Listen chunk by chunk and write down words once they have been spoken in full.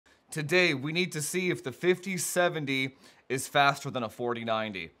Today, we need to see if the 5070 is faster than a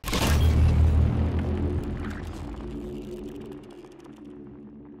 4090.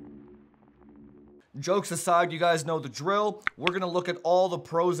 Jokes aside, you guys know the drill. We're gonna look at all the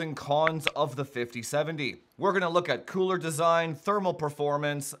pros and cons of the 5070. We're gonna look at cooler design, thermal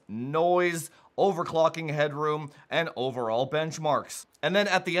performance, noise, overclocking headroom, and overall benchmarks. And then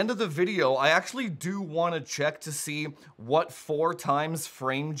at the end of the video, I actually do want to check to see what 4 times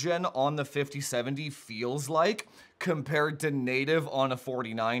frame gen on the 5070 feels like compared to native on a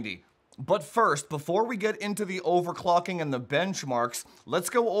 4090. But first, before we get into the overclocking and the benchmarks, let's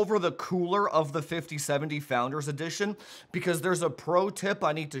go over the cooler of the 5070 Founders Edition, because there's a pro tip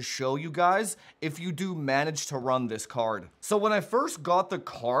I need to show you guys if you do manage to run this card. So when I first got the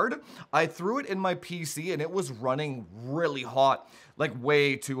card, I threw it in my PC and it was running really hot, like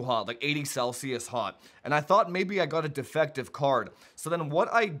way too hot, like 80 Celsius hot. And I thought maybe I got a defective card. So then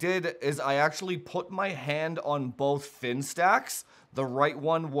what I did is I actually put my hand on both fin stacks. The right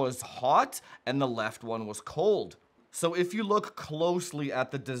one was hot and the left one was cold. So if you look closely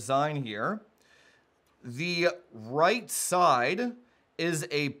at the design here, the right side is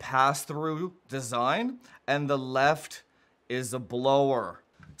a pass-through design and the left is a blower.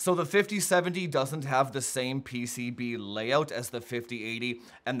 So the 5070 doesn't have the same PCB layout as the 5080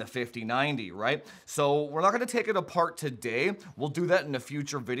 and the 5090, right? So we're not gonna take it apart today. We'll do that in a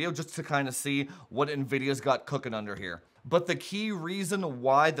future video just to kind of see what NVIDIA's got cooking under here. But the key reason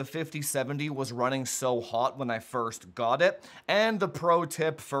why the 5070 was running so hot when I first got it, and the pro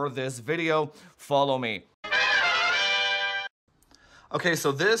tip for this video, follow me. Okay,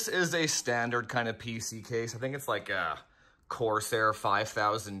 so this is a standard kind of PC case. I think it's like a Corsair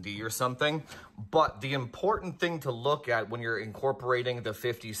 5000D or something. But the important thing to look at when you're incorporating the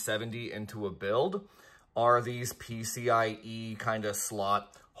 5070 into a build are these PCIe kind of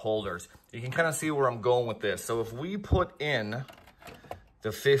slot holders. You can kind of see where I'm going with this. So if we put in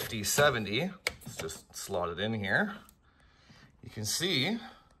the 5070, let's just slot it in here. You can see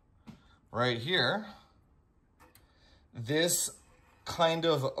right here, this kind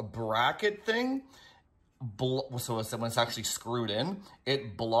of bracket thing, so when it's actually screwed in,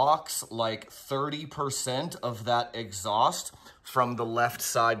 it blocks like 30% of that exhaust from the left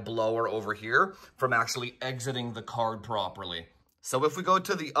side blower over here from actually exiting the card properly. So if we go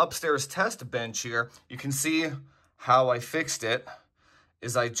to the upstairs test bench here, you can see how I fixed it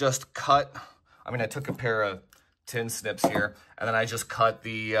is I just cut, I took a pair of tin snips here and then I just cut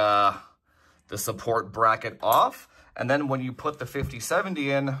the support bracket off. And then when you put the 5070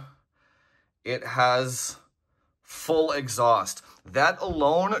 in, it has full exhaust. That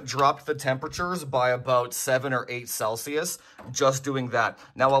alone dropped the temperatures by about 7 or 8 Celsius just doing that.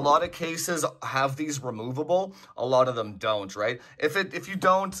 Now, a lot of cases have these removable. A lot of them don't, right? If you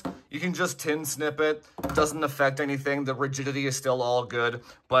don't, you can just tin snip it. It doesn't affect anything. The rigidity is still all good.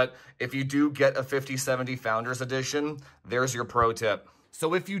 But if you do get a 5070 Founders Edition, there's your pro tip.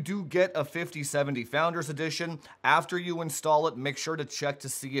 So if you do get a 5070 Founders Edition, after you install it, make sure to check to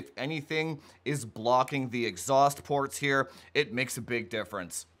see if anything is blocking the exhaust ports here. It makes a big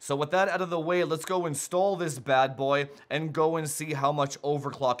difference. So with that out of the way, let's go install this bad boy and go and see how much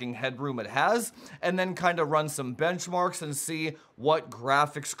overclocking headroom it has, and then kind of run some benchmarks and see what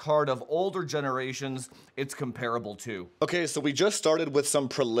graphics card of older generations it's comparable to. Okay, so we just started with some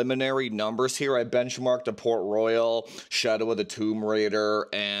preliminary numbers here. I benchmarked a Port Royal, Shadow of the Tomb Raider,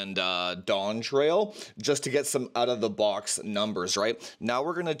 and Dawn Trail, just to get some out-of-the-box numbers, right? Now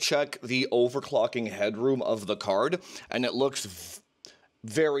we're gonna check the overclocking headroom of the card, and it looks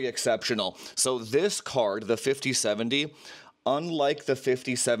very exceptional. So this card, the 5070, unlike the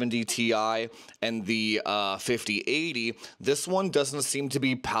 5070 Ti and the 5080, this one doesn't seem to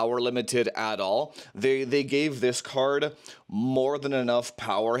be power limited at all. They gave this card more than enough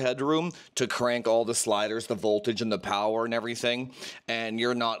power headroom to crank all the sliders, the voltage and the power and everything, and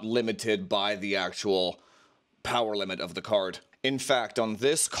you're not limited by the actual power limit of the card. In fact, on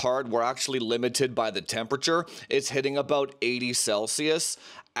this card, we're actually limited by the temperature. It's hitting about 80 Celsius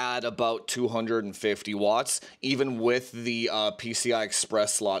at about 250 watts, even with the PCI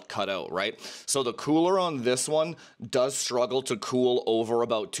Express slot cut out, right? So the cooler on this one does struggle to cool over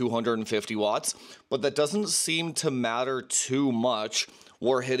about 250 watts, but that doesn't seem to matter too much.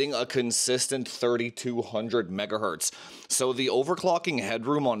 We're hitting a consistent 3200 megahertz. So the overclocking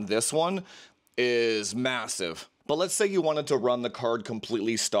headroom on this one is massive. But let's say you wanted to run the card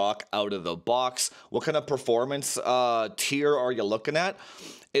completely stock out of the box. What kind of performance tier are you looking at?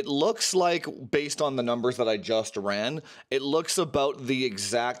 It looks like, based on the numbers that I just ran, it looks about the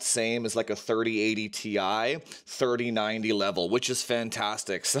exact same as like a 3080 Ti, 3090 level, which is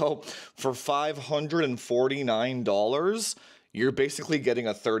fantastic. So for $549, you're basically getting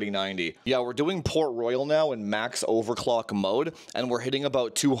a 3090. Yeah, we're doing Port Royal now in max overclock mode, and we're hitting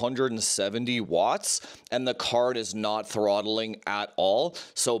about 270 watts, and the card is not throttling at all,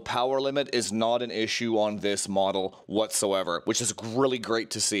 so power limit is not an issue on this model whatsoever, which is really great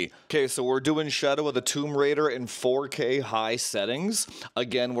to see. Okay, so we're doing Shadow of the Tomb Raider in 4K high settings.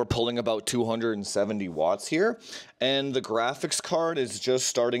 Again, we're pulling about 270 watts here, and the graphics card is just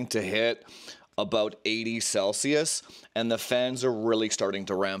starting to hit about 80 Celsius, and the fans are really starting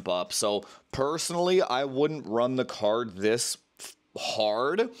to ramp up. So personally, I wouldn't run the card this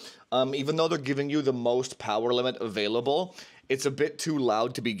hard. Even though they're giving you the most power limit available, it's a bit too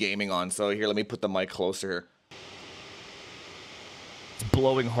loud to be gaming on. So here, let me put the mic closer here. It's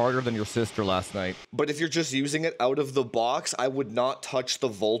blowing harder than your sister last night. But if you're just using it out of the box, I would not touch the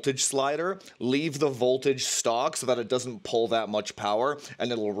voltage slider. Leave the voltage stock so that it doesn't pull that much power,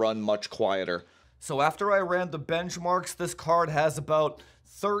 and it'll run much quieter. So after I ran the benchmarks, this card has about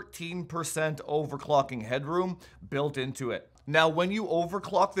 13% overclocking headroom built into it. Now, when you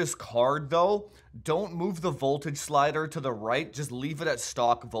overclock this card, though, don't move the voltage slider to the right. Just leave it at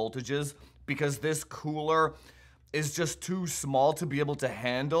stock voltages, because this cooler is just too small to be able to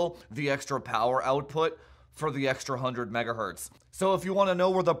handle the extra power output for the extra 100 megahertz. So if you want to know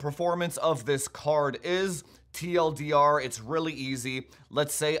where the performance of this card is, TLDR, it's really easy.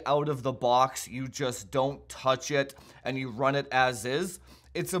 Let's say out of the box, you just don't touch it and you run it as is.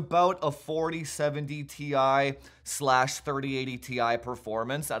 It's about a 4070 Ti / 3080 Ti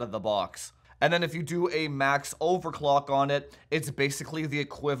performance out of the box. And then if you do a max overclock on it, it's basically the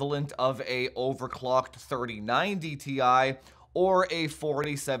equivalent of a overclocked 3090 Ti or a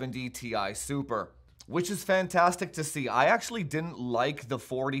 4070 Ti Super, which is fantastic to see. I actually didn't like the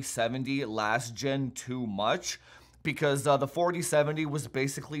 4070 last gen too much, because the 4070 was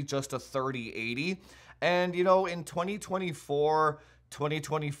basically just a 3080. And, you know, in 2024,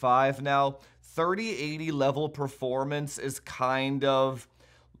 2025 now, 3080 level performance is kind of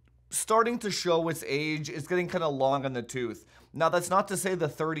starting to show its age. It's getting kind of long on the tooth. Now, that's not to say the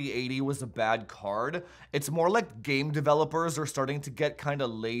 3080 was a bad card. It's more like game developers are starting to get kind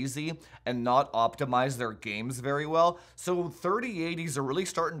of lazy and not optimize their games very well. So 3080s are really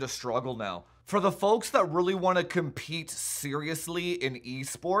starting to struggle now. For the folks that really want to compete seriously in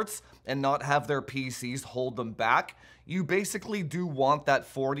esports and not have their PCs hold them back, you basically do want that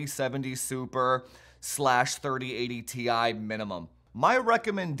 4070 Super / 3080 Ti minimum. My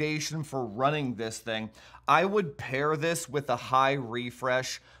recommendation for running this thing, I would pair this with a high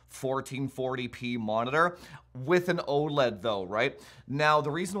refresh 1440p monitor with an OLED though, right? Now, the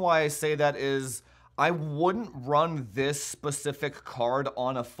reason why I say that is I wouldn't run this specific card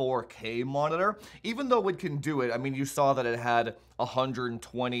on a 4K monitor, even though it can do it. I mean, you saw that it had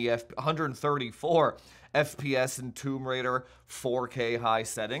 134 FPS in Tomb Raider 4K high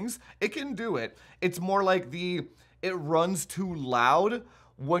settings. It can do it. It's more like it runs too loud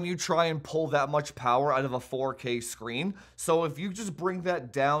when you try and pull that much power out of a 4K screen. So if you just bring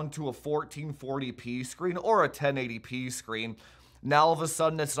that down to a 1440p screen or a 1080p screen, now all of a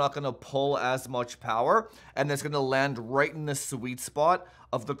sudden it's not going to pull as much power, and it's going to land right in the sweet spot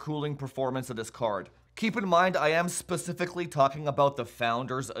of the cooling performance of this card. Keep in mind, I am specifically talking about the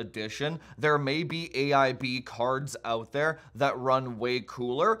Founders Edition. There may be AIB cards out there that run way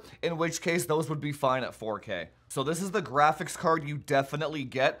cooler, in which case those would be fine at 4K. So this is the graphics card you definitely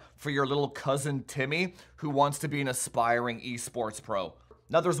get for your little cousin Timmy who wants to be an aspiring esports pro.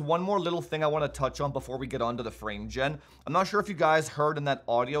 Now, there's one more little thing I want to touch on before we get on to the frame gen. I'm not sure if you guys heard in that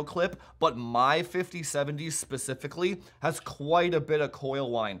audio clip, but my 5070 specifically has quite a bit of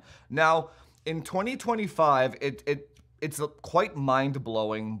coil whine. Now, in 2025, it's quite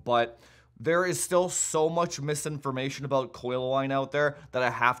mind-blowing, but there is still so much misinformation about coil whine out there that I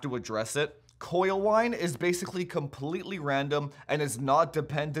have to address it. Coil whine is basically completely random and is not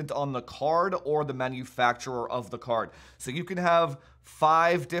dependent on the card or the manufacturer of the card. So you can have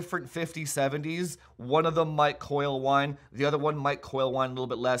 5 different 5070s. One of them might coil whine. The other one might coil whine a little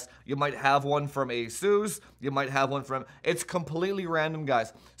bit less. You might have one from ASUS. You might have one from... It's completely random,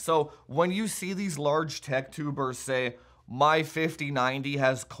 guys. So when you see these large tech tubers say, my 5090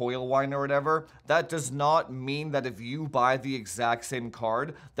 has coil whine or whatever, that does not mean that if you buy the exact same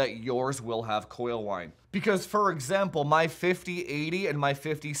card that yours will have coil whine. Because, for example, my 5080 and my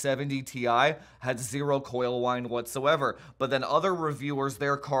 5070 Ti had zero coil whine whatsoever, but then other reviewers,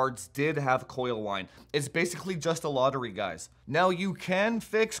 their cards did have coil whine. It's basically just a lottery, guys. Now, you can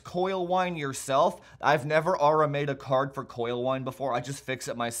fix coil whine yourself. I've never RMA'd a card for coil whine before. I just fix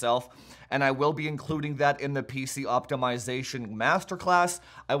it myself, and I will be including that in the PC optimization masterclass.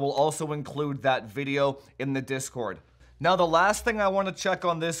 I will also include that video in the Discord. Now, the last thing I want to check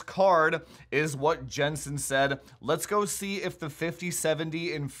on this card is what Jensen said. Let's go see if the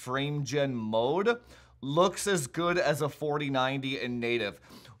 5070 in frame gen mode looks as good as a 4090 in native.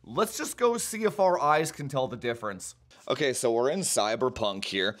 Let's just go see if our eyes can tell the difference. Okay, so we're in Cyberpunk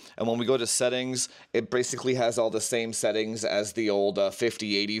here, and when we go to settings, it basically has all the same settings as the old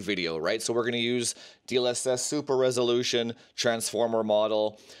 5080 video, right? So we're going to use DLSS Super Resolution, Transformer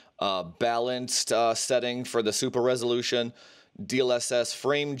Model, balanced setting for the super resolution, DLSS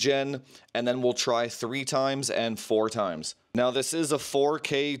frame gen, and then we'll try 3 times and 4 times. Now this is a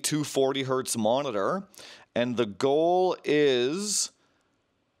 4K 240Hz monitor, and the goal is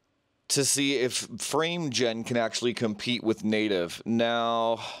to see if frame gen can actually compete with native.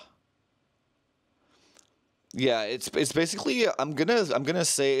 Now, yeah, it's basically, I'm gonna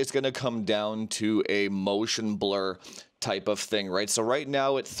say it's gonna come down to a motion blur type of thing, right? So right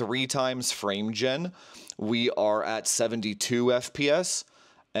now at 3 times frame gen, we are at 72 FPS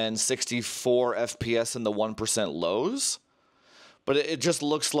and 64 FPS in the 1% lows. But it just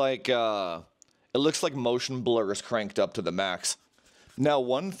looks like motion blur is cranked up to the max. Now,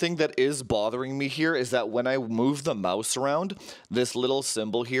 one thing that is bothering me here is that when I move the mouse around, this little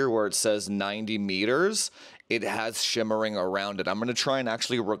symbol here where it says 90 meters, it has shimmering around it. I'm going to try and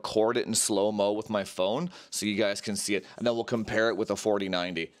actually record it in slow-mo with my phone so you guys can see it, and then we'll compare it with a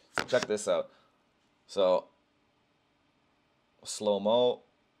 4090. Check this out. So, slow-mo.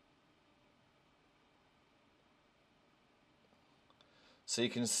 So you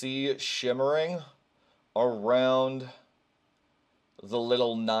can see shimmering around the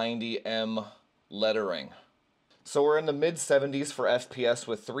little 90M lettering. So we're in the mid-70s for FPS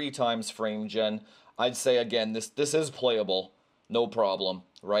with 3 times frame gen. I'd say, again, this is playable, no problem,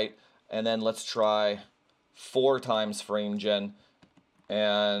 right? And then let's try 4 times frame gen,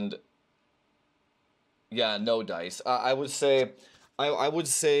 and yeah, no dice. I would say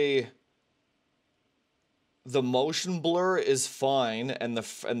the motion blur is fine, and the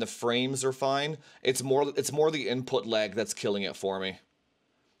frames are fine. It's more the input lag that's killing it for me.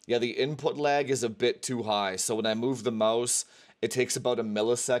 Yeah, the input lag is a bit too high. So when I move the mouse, it takes about a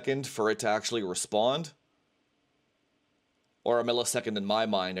millisecond for it to actually respond, or a millisecond in my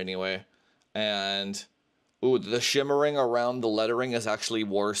mind anyway. And ooh, the shimmering around the lettering is actually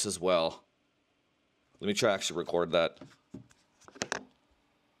worse as well. Let me try to actually record that.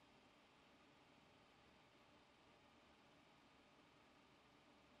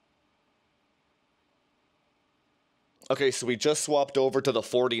 Okay, so we just swapped over to the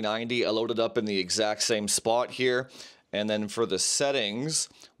 4090. I loaded up in the exact same spot here. And then for the settings,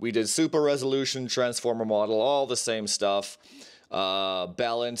 we did super resolution, transformer model, all the same stuff.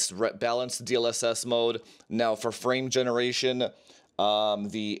 Balanced DLSS mode. Now for frame generation,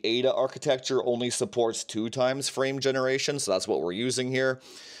 the Ada architecture only supports 2 times frame generation, so that's what we're using here.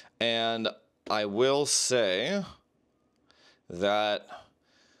 And I will say that,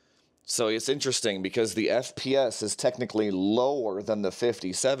 so it's interesting because the FPS is technically lower than the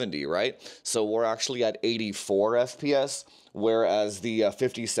 5070, right? So we're actually at 84 FPS, whereas the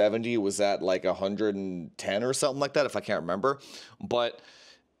 5070 was at like 110 or something like that, if I can't remember. But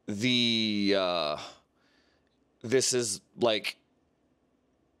the this is like,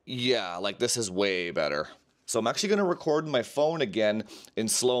 yeah, like this is way better. So I'm actually going to record my phone again in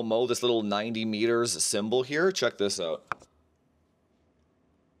slow-mo, this little 90 meters symbol here. Check this out.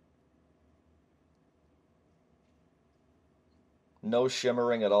 No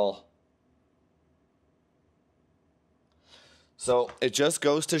shimmering at all. So it just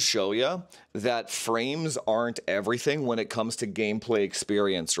goes to show you that frames aren't everything when it comes to gameplay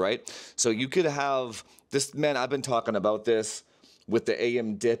experience, right? So you could have this, man, I've been talking about this with the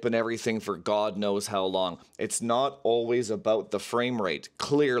AM dip and everything for God knows how long. It's not always about the frame rate,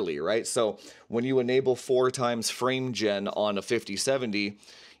 clearly, right? So when you enable 4 times frame gen on a 5070,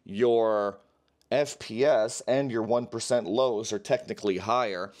 your FPS and your 1% lows are technically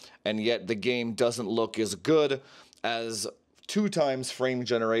higher, and yet the game doesn't look as good as 2 times frame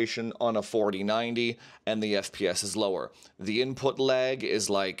generation on a 4090, and the FPS is lower. The input lag is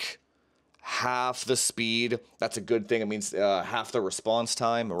like half the speed. That's a good thing. It means half the response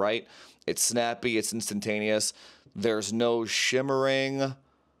time, right? It's snappy, it's instantaneous. There's no shimmering.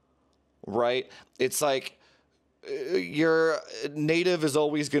 right? It's like your native is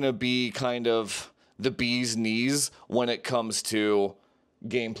always going to be kind of the bee's knees when it comes to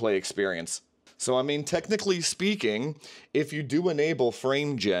gameplay experience. So, I mean, technically speaking, if you do enable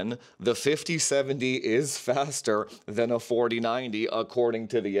frame gen, the 5070 is faster than a 4090 according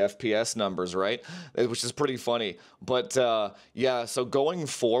to the FPS numbers, right? Which is pretty funny. But yeah, so going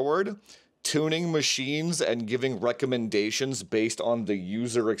forward, tuning machines and giving recommendations based on the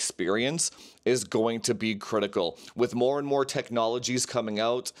user experience is going to be critical. With more and more technologies coming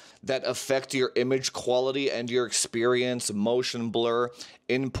out that affect your image quality and your experience, motion blur,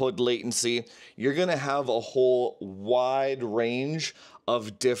 input latency, you're going to have a whole wide range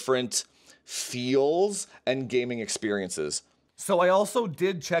of different feels and gaming experiences. So I also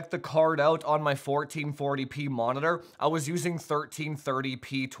did check the card out on my 1440p monitor. I was using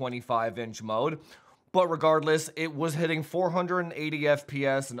 1330p 25-inch mode, but regardless, it was hitting 480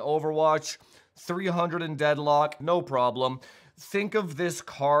 FPS in Overwatch, 300 in Deadlock, no problem. Think of this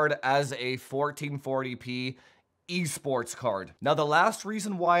card as a 1440p esports card. Now, the last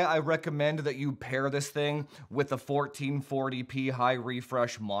reason why I recommend that you pair this thing with a 1440p high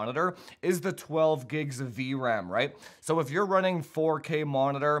refresh monitor is the 12 gigs of VRAM, right? So if you're running 4K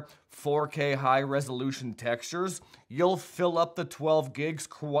monitor, 4K high resolution textures, you'll fill up the 12 gigs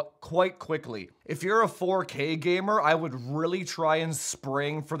quite quickly. If you're a 4K gamer, I would really try and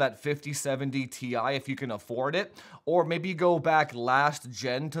spring for that 5070 Ti if you can afford it, or maybe go back last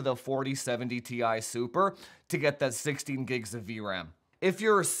gen to the 4070 Ti Super to get that 16 gigs of VRAM. If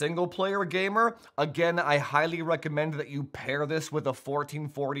you're a single player gamer, again, I highly recommend that you pair this with a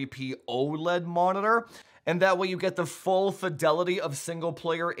 1440p OLED monitor, and that way you get the full fidelity of single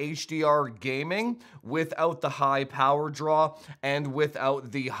player HDR gaming without the high power draw and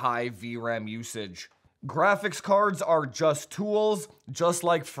without the high VRAM usage. Graphics cards are just tools, just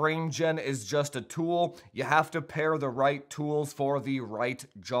like frame gen is just a tool. You have to pair the right tools for the right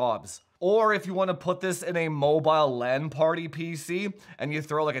jobs. Or if you want to put this in a mobile LAN party PC and you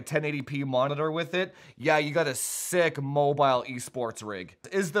throw like a 1080p monitor with it, yeah, you got a sick mobile esports rig.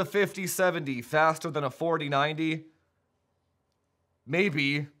 Is the 5070 faster than a 4090?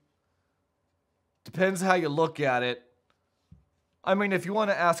 Maybe. Depends how you look at it. I mean, if you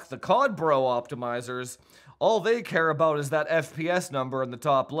want to ask the COD Bro optimizers, all they care about is that FPS number in the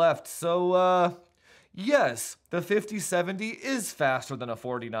top left. So, yes, the 5070 is faster than a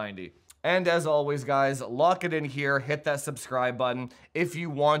 4090. And as always, guys, lock it in here, hit that subscribe button if you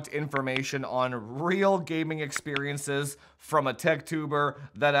want information on real gaming experiences from a tech tuber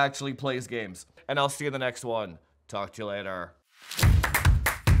that actually plays games. And I'll see you in the next one. Talk to you later.